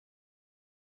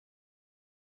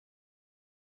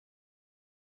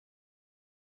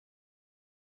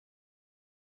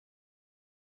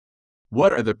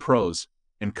What are the pros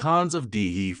and cons of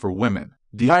DHEA for women?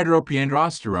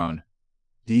 Dehydroepiandrosterone.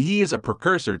 DHEA is a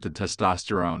precursor to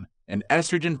testosterone, an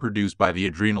estrogen produced by the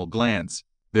adrenal glands.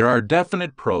 There are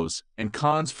definite pros and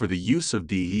cons for the use of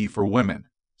DHEA for women.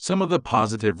 Some of the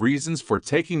positive reasons for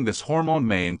taking this hormone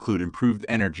may include improved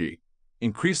energy,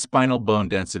 increased spinal bone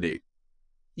density,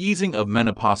 easing of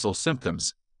menopausal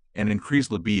symptoms, and increased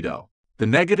libido. The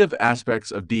negative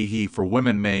aspects of DHEA for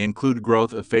women may include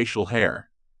growth of facial hair,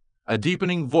 a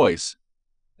deepening voice,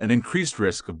 an increased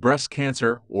risk of breast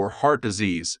cancer or heart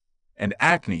disease, and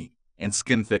acne and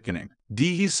skin thickening.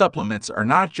 DHEA supplements are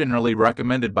not generally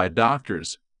recommended by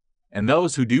doctors, and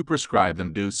those who do prescribe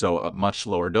them do so at much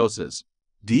lower doses.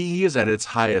 DHEA is at its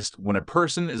highest when a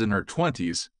person is in her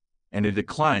 20s, and it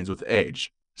declines with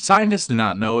age. Scientists do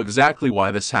not know exactly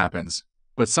why this happens,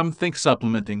 but some think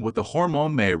supplementing with the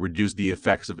hormone may reduce the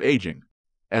effects of aging.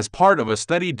 As part of a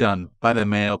study done by the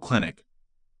Mayo Clinic,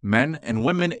 men and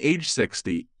women aged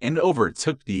 60 and over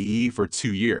took DHEA for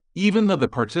 2 years. Even though the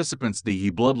participants'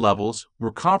 DHEA blood levels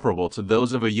were comparable to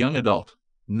those of a young adult,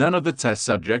 none of the test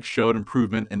subjects showed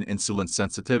improvement in insulin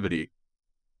sensitivity,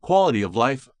 quality of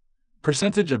life,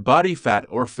 percentage of body fat,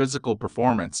 or physical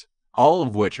performance, all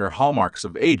of which are hallmarks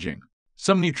of aging.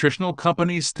 Some nutritional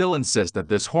companies still insist that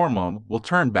this hormone will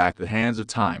turn back the hands of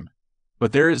time,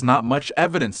 but there is not much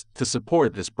evidence to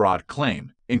support this broad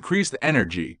claim. Increased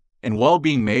energy and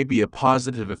well-being may be a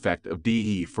positive effect of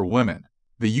DHEA for women.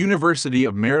 The University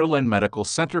of Maryland Medical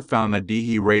Center found that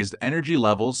DHEA raised energy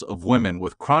levels of women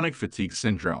with chronic fatigue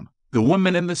syndrome. The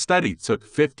women in the study took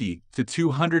 50 to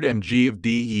 200 mg of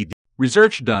DHEA.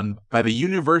 Research done by the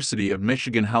University of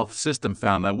Michigan Health System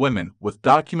found that women with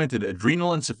documented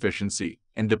adrenal insufficiency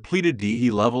and depleted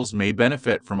DHEA levels may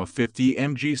benefit from a 50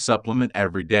 mg supplement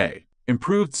every day.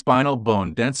 Improved spinal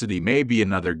bone density may be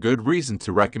another good reason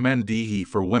to recommend DHEA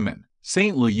for women.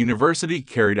 St. Louis University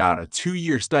carried out a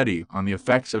 2-year study on the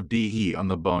effects of DHEA on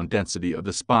the bone density of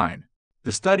the spine.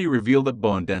 The study revealed that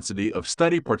bone density of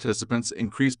study participants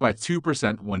increased by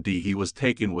 2% when DHEA was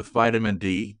taken with vitamin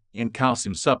D and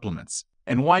calcium supplements.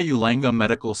 NYU Langone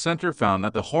Medical Center found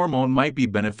that the hormone might be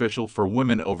beneficial for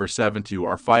women over 70 who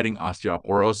are fighting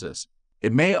osteoporosis.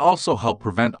 It may also help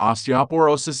prevent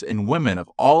osteoporosis in women of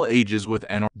all ages with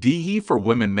DHEA for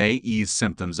women may ease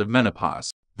symptoms of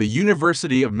menopause. The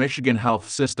University of Michigan Health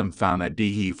System found that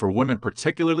DHEA for women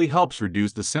particularly helps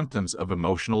reduce the symptoms of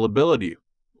emotional lability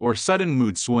or sudden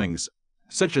mood swings,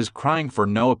 such as crying for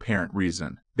no apparent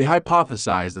reason. They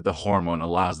hypothesized that the hormone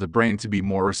allows the brain to be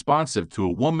more responsive to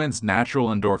a woman's natural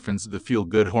endorphins, the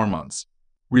feel-good hormones.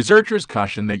 Researchers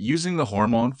caution that using the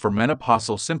hormone for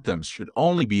menopausal symptoms should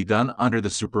only be done under the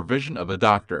supervision of a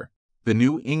doctor. The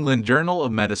New England Journal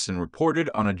of Medicine reported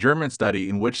on a German study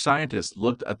in which scientists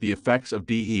looked at the effects of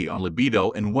DHEA on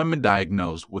libido in women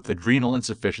diagnosed with adrenal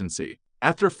insufficiency.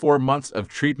 After 4 months of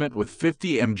treatment with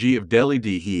 50 mg of daily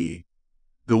DHEA,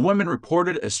 the women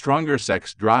reported a stronger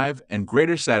sex drive and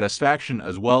greater satisfaction,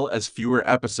 as well as fewer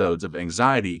episodes of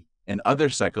anxiety and other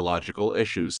psychological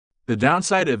issues. The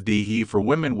downside of DHEA for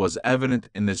women was evident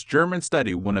in this German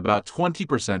study when about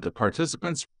 20% of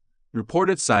participants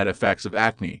reported side effects of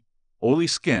acne, oily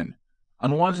skin,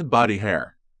 unwanted body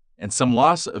hair, and some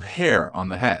loss of hair on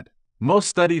the head. Most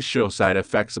studies show side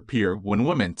effects appear when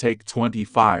women take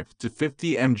 25 to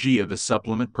 50 mg of the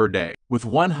supplement per day. With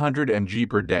 100 mg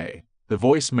per day, the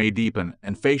voice may deepen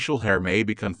and facial hair may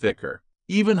become thicker.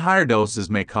 Even higher doses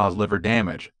may cause liver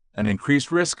damage, an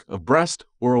increased risk of breast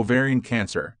or ovarian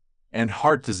cancer, and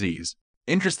heart disease.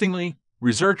 Interestingly,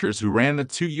 researchers who ran the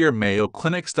 2-year Mayo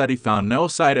Clinic study found no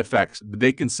side effects that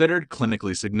they considered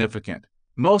clinically significant.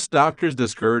 Most doctors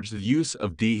discourage the use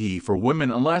of DHEA for women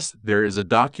unless there is a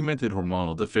documented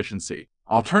hormonal deficiency.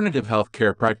 Alternative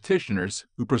healthcare practitioners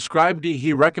who prescribe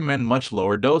DHEA recommend much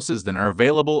lower doses than are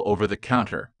available over the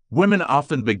counter. Women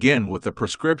often begin with a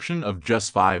prescription of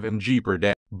just 5 mg per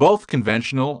day. Both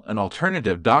conventional and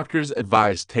alternative doctors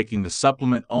advise taking the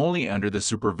supplement only under the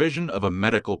supervision of a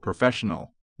medical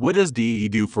professional. What does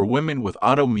DHEA do for women with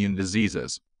autoimmune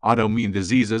diseases? Autoimmune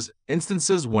diseases,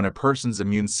 instances when a person's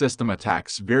immune system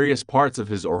attacks various parts of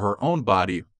his or her own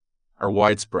body, are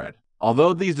widespread.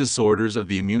 Although these disorders of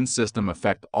the immune system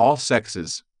affect all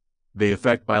sexes, they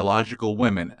affect biological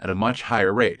women at a much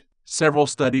higher rate. Several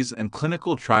studies and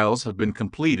clinical trials have been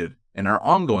completed and are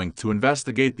ongoing to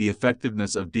investigate the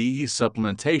effectiveness of DHEA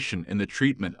supplementation in the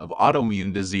treatment of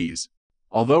autoimmune disease.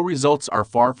 Although results are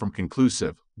far from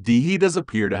conclusive, DHEA does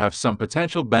appear to have some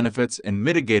potential benefits in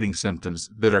mitigating symptoms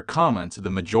that are common to the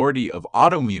majority of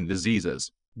autoimmune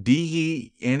diseases.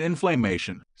 DHEA and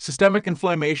inflammation. Systemic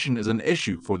inflammation is an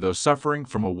issue for those suffering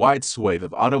from a wide swathe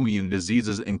of autoimmune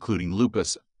diseases, including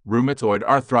lupus, rheumatoid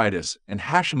arthritis, and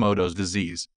Hashimoto's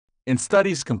disease. In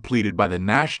studies completed by the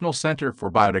National Center for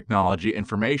Biotechnology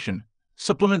Information,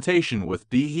 supplementation with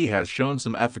DHEA has shown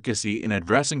some efficacy in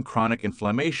addressing chronic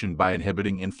inflammation by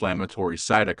inhibiting inflammatory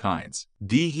cytokines.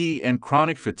 DHEA and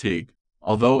chronic fatigue.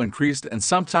 Although increased and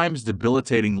sometimes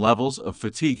debilitating levels of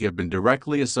fatigue have been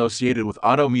directly associated with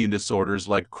autoimmune disorders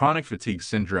like chronic fatigue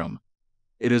syndrome,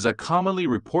 it is a commonly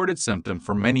reported symptom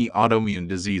for many autoimmune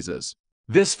diseases.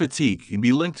 This fatigue can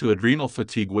be linked to adrenal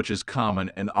fatigue, which is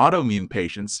common in autoimmune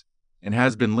patients and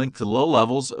has been linked to low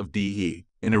levels of DHEA.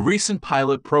 In a recent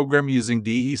pilot program using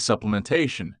DHEA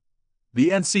supplementation, the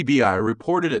NCBI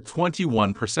reported a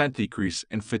 21% decrease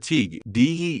in fatigue,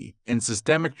 DHEA, and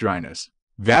systemic dryness.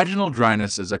 Vaginal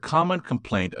dryness is a common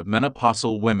complaint of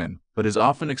menopausal women, but is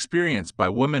often experienced by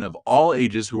women of all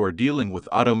ages who are dealing with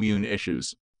autoimmune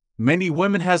issues. Many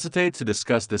women hesitate to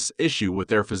discuss this issue with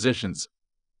their physicians.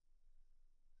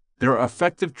 There are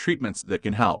effective treatments that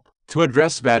can help to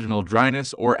address vaginal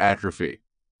dryness or atrophy.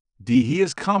 DHEA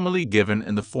is commonly given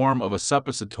in the form of a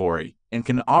suppository and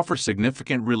can offer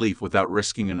significant relief without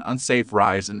risking an unsafe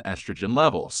rise in estrogen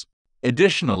levels.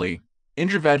 Additionally,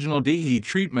 intravaginal DHEA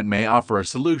treatment may offer a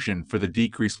solution for the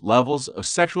decreased levels of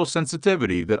sexual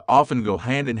sensitivity that often go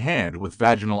hand in hand with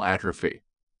vaginal atrophy,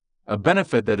 a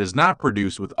benefit that is not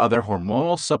produced with other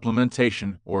hormonal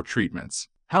supplementation or treatments.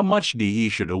 How much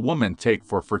DHEA should a woman take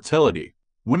for fertility?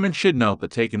 Women should note that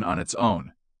taken on its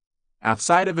own,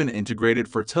 outside of an integrated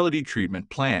fertility treatment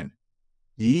plan,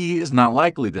 DHEA is not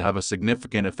likely to have a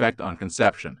significant effect on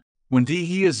conception. When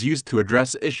DHEA is used to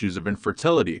address issues of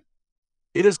infertility,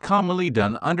 it is commonly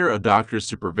done under a doctor's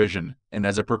supervision and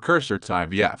as a precursor to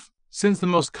IVF. Since the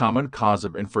most common cause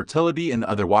of infertility in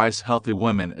otherwise healthy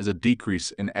women is a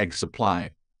decrease in egg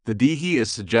supply, the DHEA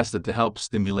is suggested to help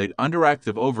stimulate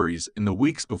underactive ovaries in the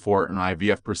weeks before an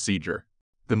IVF procedure.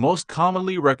 The most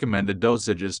commonly recommended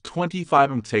dosage is 25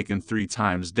 mg taken 3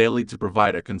 times daily to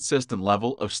provide a consistent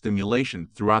level of stimulation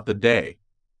throughout the day,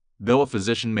 though a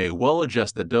physician may well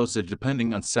adjust the dosage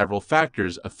depending on several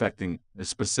factors affecting a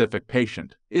specific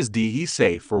patient. Is DHEA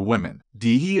safe for women?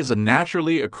 DHEA is a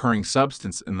naturally occurring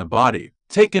substance in the body.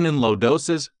 Taken in low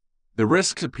doses, the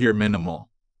risks appear minimal.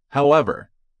 However,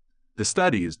 the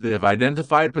studies that have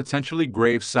identified potentially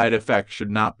grave side effects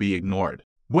should not be ignored.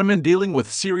 Women dealing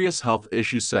with serious health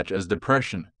issues such as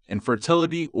depression,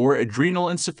 infertility, or adrenal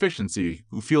insufficiency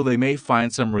who feel they may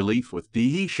find some relief with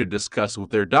DHEA should discuss with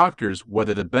their doctors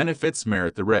whether the benefits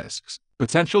merit the risks.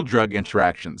 Potential drug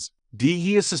interactions.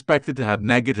 DHEA is suspected to have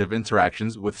negative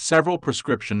interactions with several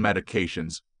prescription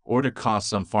medications or to cause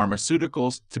some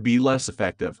pharmaceuticals to be less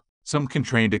effective. Some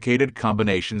contraindicated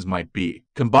combinations might be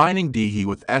combining DHEA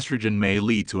with estrogen may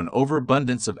lead to an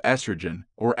overabundance of estrogen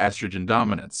or estrogen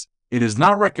dominance. It is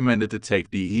not recommended to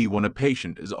take DHEA when a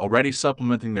patient is already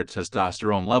supplementing their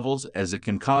testosterone levels, as it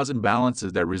can cause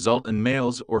imbalances that result in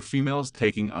males or females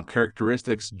taking on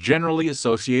characteristics generally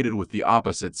associated with the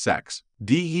opposite sex.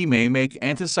 DHEA may make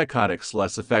antipsychotics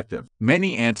less effective.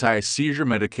 Many anti-seizure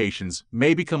medications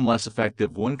may become less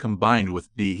effective when combined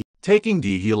with DHEA. Taking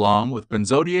DHEA along with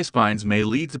benzodiazepines may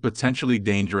lead to potentially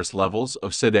dangerous levels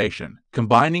of sedation.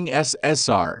 Combining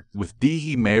SSR with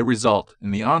DHEA may result in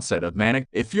the onset of manic.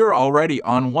 If you're already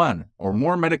on one or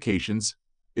more medications,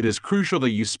 it is crucial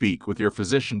that you speak with your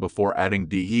physician before adding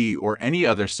DHEA or any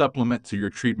other supplement to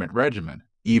your treatment regimen.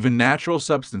 Even natural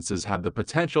substances have the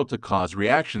potential to cause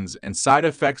reactions and side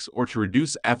effects or to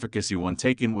reduce efficacy when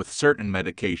taken with certain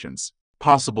medications.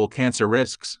 Possible cancer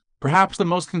risks. Perhaps the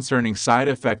most concerning side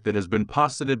effect that has been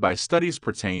posited by studies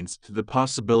pertains to the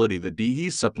possibility that DHEA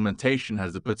supplementation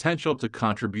has the potential to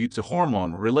contribute to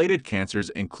hormone-related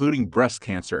cancers, including breast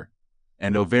cancer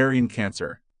and ovarian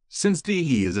cancer. Since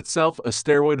DHEA is itself a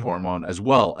steroid hormone as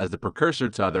well as the precursor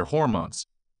to other hormones,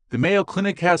 the Mayo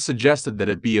Clinic has suggested that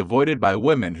it be avoided by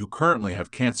women who currently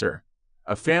have cancer,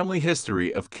 a family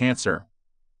history of cancer,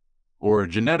 or a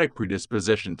genetic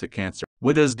predisposition to cancer.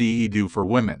 What does DHEA do for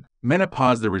women?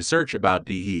 Menopause. The research about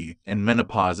DHEA and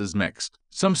menopause is mixed.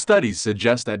 Some studies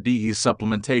suggest that DHEA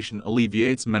supplementation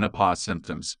alleviates menopause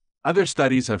symptoms. Other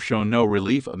studies have shown no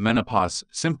relief of menopause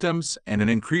symptoms and an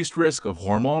increased risk of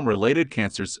hormone-related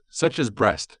cancers such as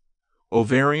breast,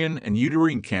 ovarian, and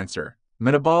uterine cancer.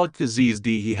 Metabolic disease.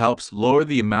 DHEA helps lower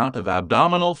the amount of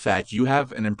abdominal fat you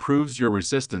have and improves your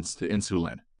resistance to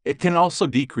insulin. It can also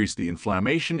decrease the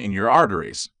inflammation in your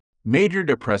arteries. Major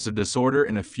depressive disorder.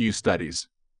 In a few studies,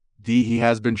 DHEA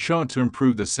has been shown to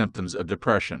improve the symptoms of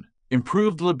depression.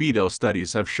 Improved libido.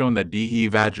 Studies have shown that DHEA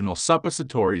vaginal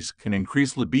suppositories can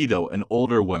increase libido in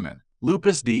older women.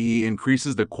 Lupus. DHEA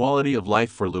increases the quality of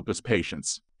life for lupus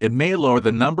patients. It may lower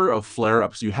the number of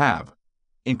flare-ups you have,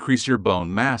 increase your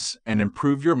bone mass, and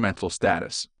improve your mental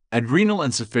status. Adrenal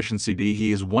insufficiency.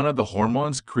 DHEA is one of the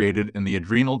hormones created in the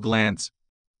adrenal glands.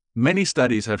 Many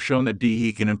studies have shown that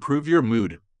DHEA can improve your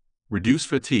mood, reduce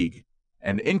fatigue,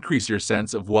 and increase your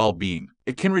sense of well-being.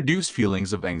 It can reduce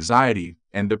feelings of anxiety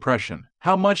and depression.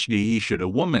 How much DHEA should a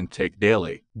woman take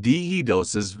daily? DHEA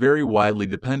doses vary widely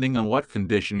depending on what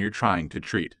condition you're trying to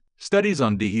treat. Studies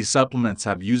on DHEA supplements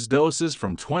have used doses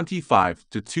from 25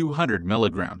 to 200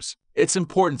 milligrams. It's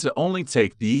important to only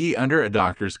take DHEA under a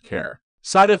doctor's care.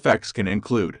 Side effects can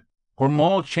include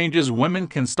hormonal changes. Women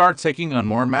can start taking on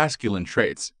more masculine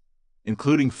traits,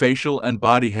 including facial and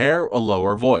body hair, a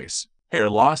lower voice.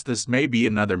 Hair loss. This may be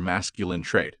another masculine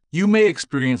trait. You may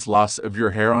experience loss of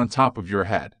your hair on top of your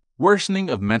head. Worsening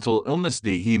of mental illness.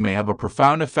 DHEA may have a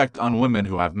profound effect on women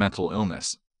who have mental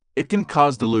illness. It can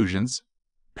cause delusions,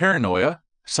 paranoia,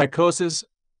 psychosis,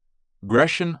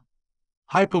 aggression,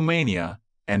 hypomania,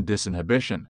 and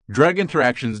disinhibition. Drug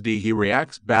interactions. DHEA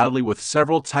reacts badly with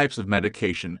several types of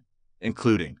medication,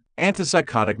 including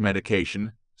antipsychotic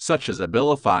medication, such as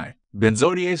Abilify,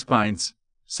 benzodiazepines,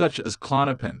 such as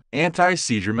Klonopin,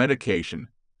 anti-seizure medication,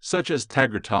 such as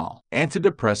Tegretol,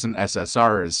 antidepressant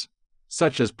SSRIs,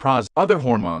 such as Prozac, other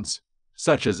hormones,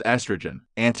 such as estrogen,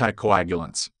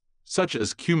 anticoagulants, such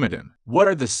as Coumadin. What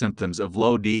are the symptoms of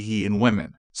low DHEA in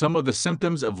women? Some of the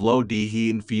symptoms of low DHEA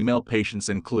in female patients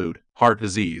include heart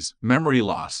disease, memory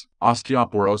loss,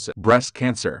 osteoporosis, breast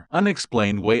cancer,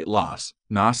 unexplained weight loss,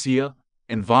 nausea,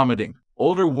 and vomiting.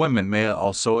 Older women may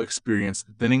also experience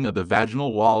thinning of the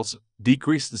vaginal walls,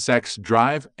 decreased sex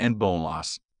drive, and bone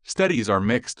loss. Studies are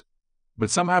mixed, but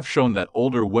some have shown that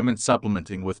older women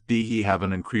supplementing with DHEA have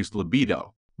an increased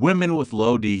libido. Women with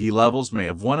low DHEA levels may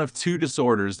have one of two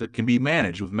disorders that can be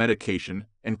managed with medication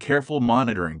and careful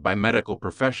monitoring by medical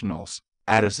professionals.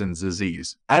 Addison's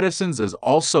disease. Addison's is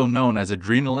also known as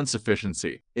adrenal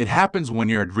insufficiency. It happens when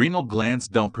your adrenal glands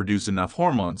don't produce enough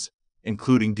hormones,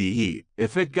 including DHEA.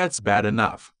 If it gets bad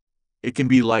enough, it can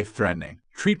be life-threatening.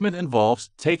 Treatment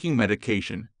involves taking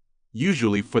medication,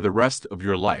 usually for the rest of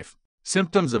your life.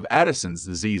 Symptoms of Addison's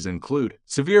disease include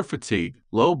severe fatigue,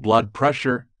 low blood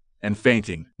pressure, and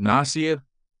fainting, nausea,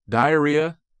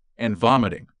 diarrhea, and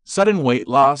vomiting, sudden weight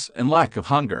loss and lack of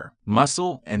hunger,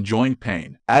 muscle and joint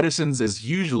pain. Addison's is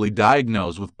usually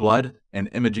diagnosed with blood and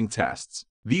imaging tests.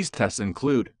 These tests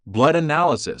include blood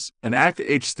analysis, an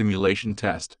ACTH stimulation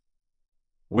test,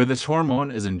 where this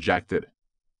hormone is injected,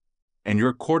 and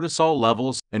your cortisol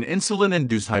levels, an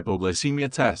insulin-induced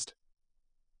hypoglycemia test,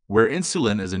 where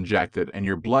insulin is injected and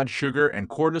your blood sugar and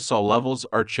cortisol levels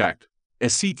are checked. A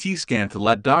CT scan to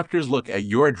let doctors look at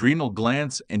your adrenal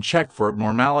glands and check for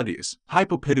abnormalities.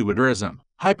 Hypopituitarism.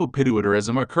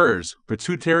 Hypopituitarism occurs.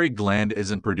 Pituitary gland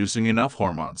isn't producing enough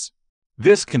hormones.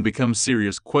 This can become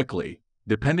serious quickly,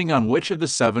 depending on which of the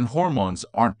 7 hormones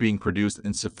aren't being produced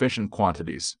in sufficient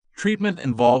quantities. Treatment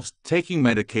involves taking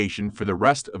medication for the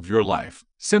rest of your life.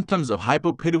 Symptoms of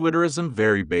hypopituitarism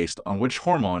vary based on which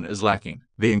hormone is lacking.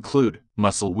 They include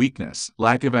muscle weakness,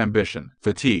 lack of ambition,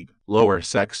 fatigue, lower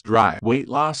sex drive, weight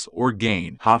loss or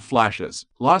gain, hot flashes,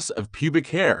 loss of pubic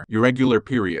hair, irregular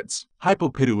periods.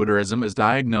 Hypopituitarism is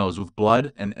diagnosed with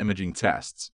blood and imaging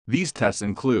tests. These tests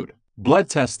include blood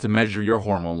tests to measure your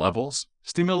hormone levels,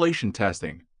 stimulation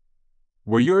testing,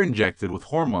 where you're injected with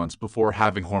hormones before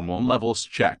having hormone levels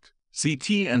checked, CT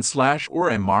and or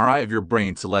MRI of your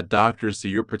brain to let doctors see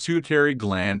your pituitary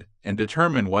gland and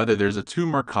determine whether there's a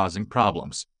tumor causing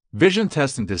problems, vision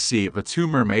testing to see if a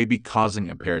tumor may be causing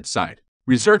impaired sight.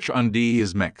 Research on DHEA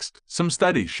is mixed. Some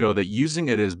studies show that using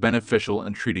it is beneficial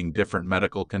in treating different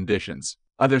medical conditions.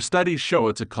 Other studies show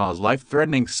it to cause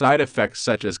life-threatening side effects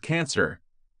such as cancer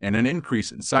and an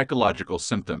increase in psychological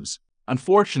symptoms.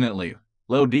 Unfortunately,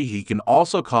 low DHEA can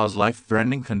also cause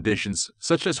life-threatening conditions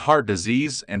such as heart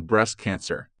disease and breast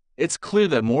cancer. It's clear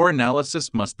that more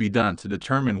analysis must be done to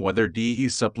determine whether DHEA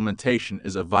supplementation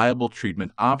is a viable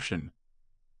treatment option.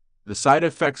 The side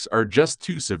effects are just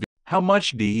too severe. How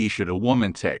much DHEA should a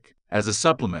woman take? As a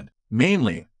supplement,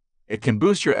 mainly, it can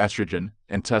boost your estrogen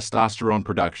and testosterone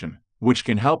production, which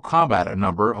can help combat a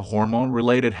number of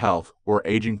hormone-related health or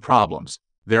aging problems.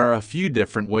 There are a few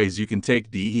different ways you can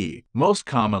take DHEA. Most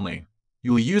commonly,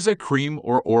 you'll use a cream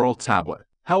or oral tablet.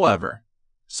 However,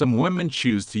 some women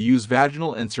choose to use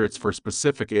vaginal inserts for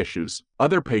specific issues.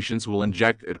 Other patients will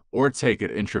inject it or take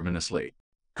it intravenously.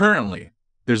 Currently,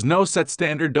 there's no set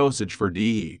standard dosage for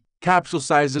DHEA. Capsule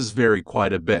sizes vary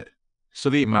quite a bit, so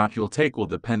the amount you'll take will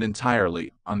depend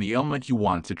entirely on the ailment you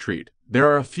want to treat. There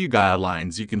are a few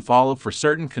guidelines you can follow for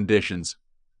certain conditions,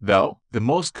 though the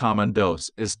most common dose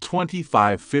is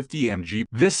 25-50 mg.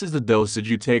 This is the dosage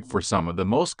you take for some of the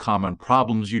most common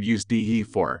problems you'd use DHEA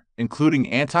for, including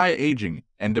anti-aging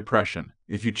and depression.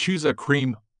 If you choose a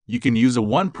cream, you can use a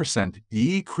 1%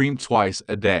 DHEA cream twice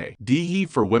a day. DHEA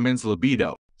for women's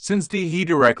libido. Since DHEA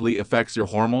directly affects your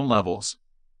hormone levels,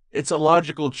 it's a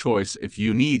logical choice if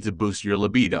you need to boost your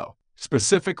libido.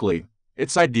 Specifically,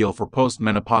 it's ideal for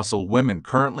postmenopausal women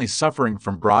currently suffering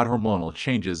from broad hormonal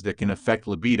changes that can affect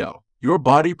libido. Your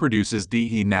body produces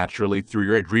DHEA naturally through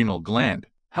your adrenal gland.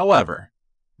 However,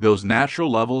 those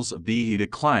natural levels of DHEA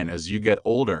decline as you get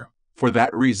older. For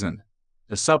that reason,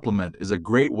 a supplement is a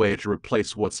great way to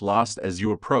replace what's lost as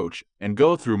you approach and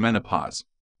go through menopause.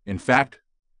 In fact,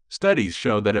 studies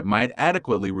show that it might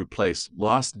adequately replace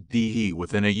lost DHEA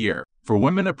within a year. For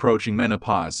women approaching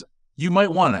menopause, you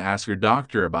might want to ask your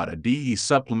doctor about a DHEA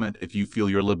supplement if you feel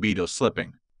your libido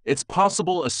slipping. It's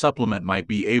possible a supplement might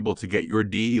be able to get your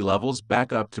DHEA levels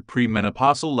back up to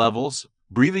premenopausal levels,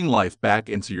 breathing life back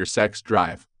into your sex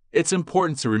drive. It's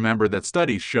important to remember that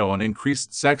studies show an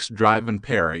increased sex drive in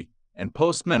peri- and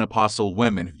postmenopausal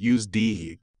women who use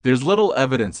DHEA. There's little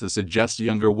evidence to suggest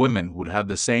younger women would have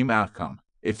the same outcome.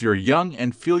 If you're young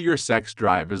and feel your sex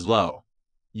drive is low,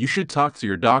 you should talk to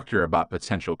your doctor about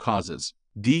potential causes.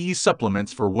 DHEA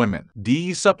supplements for women.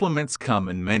 DHEA supplements come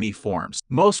in many forms.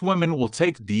 Most women will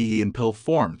take DHEA in pill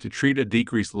form to treat a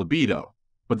decreased libido,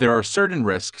 but there are certain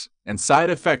risks and side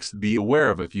effects to be aware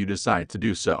of if you decide to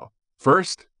do so.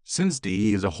 First, since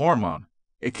DHEA is a hormone,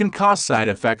 it can cause side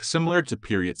effects similar to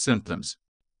period symptoms.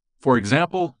 For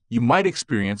example, you might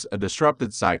experience a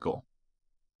disrupted cycle,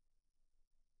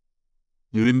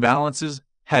 mood imbalances,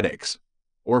 headaches,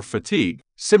 or fatigue.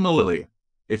 Similarly,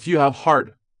 if you have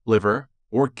heart, liver,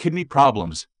 or kidney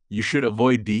problems, you should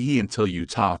avoid DHEA until you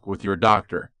talk with your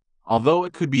doctor. Although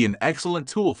it could be an excellent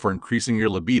tool for increasing your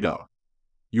libido,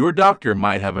 your doctor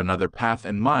might have another path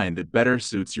in mind that better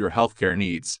suits your healthcare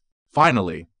needs.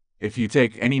 Finally, if you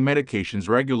take any medications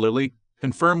regularly,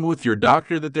 confirm with your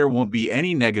doctor that there won't be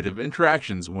any negative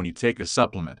interactions when you take a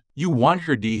supplement. You want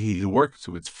your DHEA to work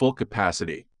to its full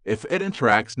capacity. If it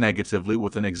interacts negatively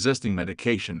with an existing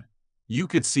medication, you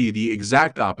could see the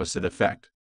exact opposite effect.